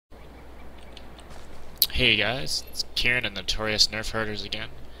Hey guys, it's Kieran and the Notorious Nerf Herders again.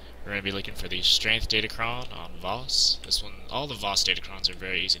 We're going to be looking for the Strength Datacron on Voss. This one, all the Voss Datacrons are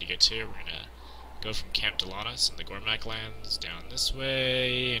very easy to get to. We're going to go from Camp Delanus in the Gormak lands down this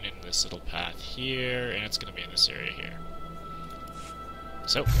way and in this little path here, and it's going to be in this area here.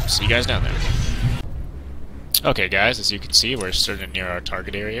 So, see you guys down there. Okay guys, as you can see, we're starting near our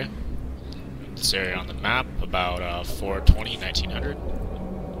target area. This area on the map, about 420, 1900.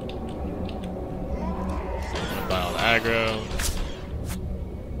 Wild aggro.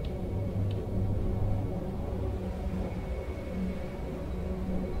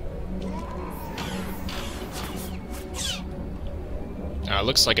 Now it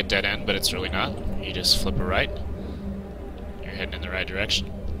looks like a dead end, but it's really not. You just flip a right. You're heading in the right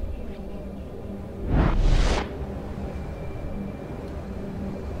direction.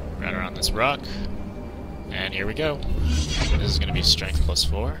 Right around this rock. And here we go. This is going to be strength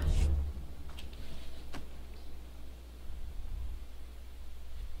 +4.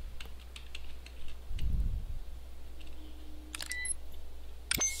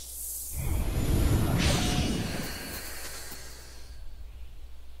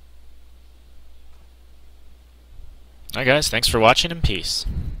 Alright guys, thanks for watching and peace.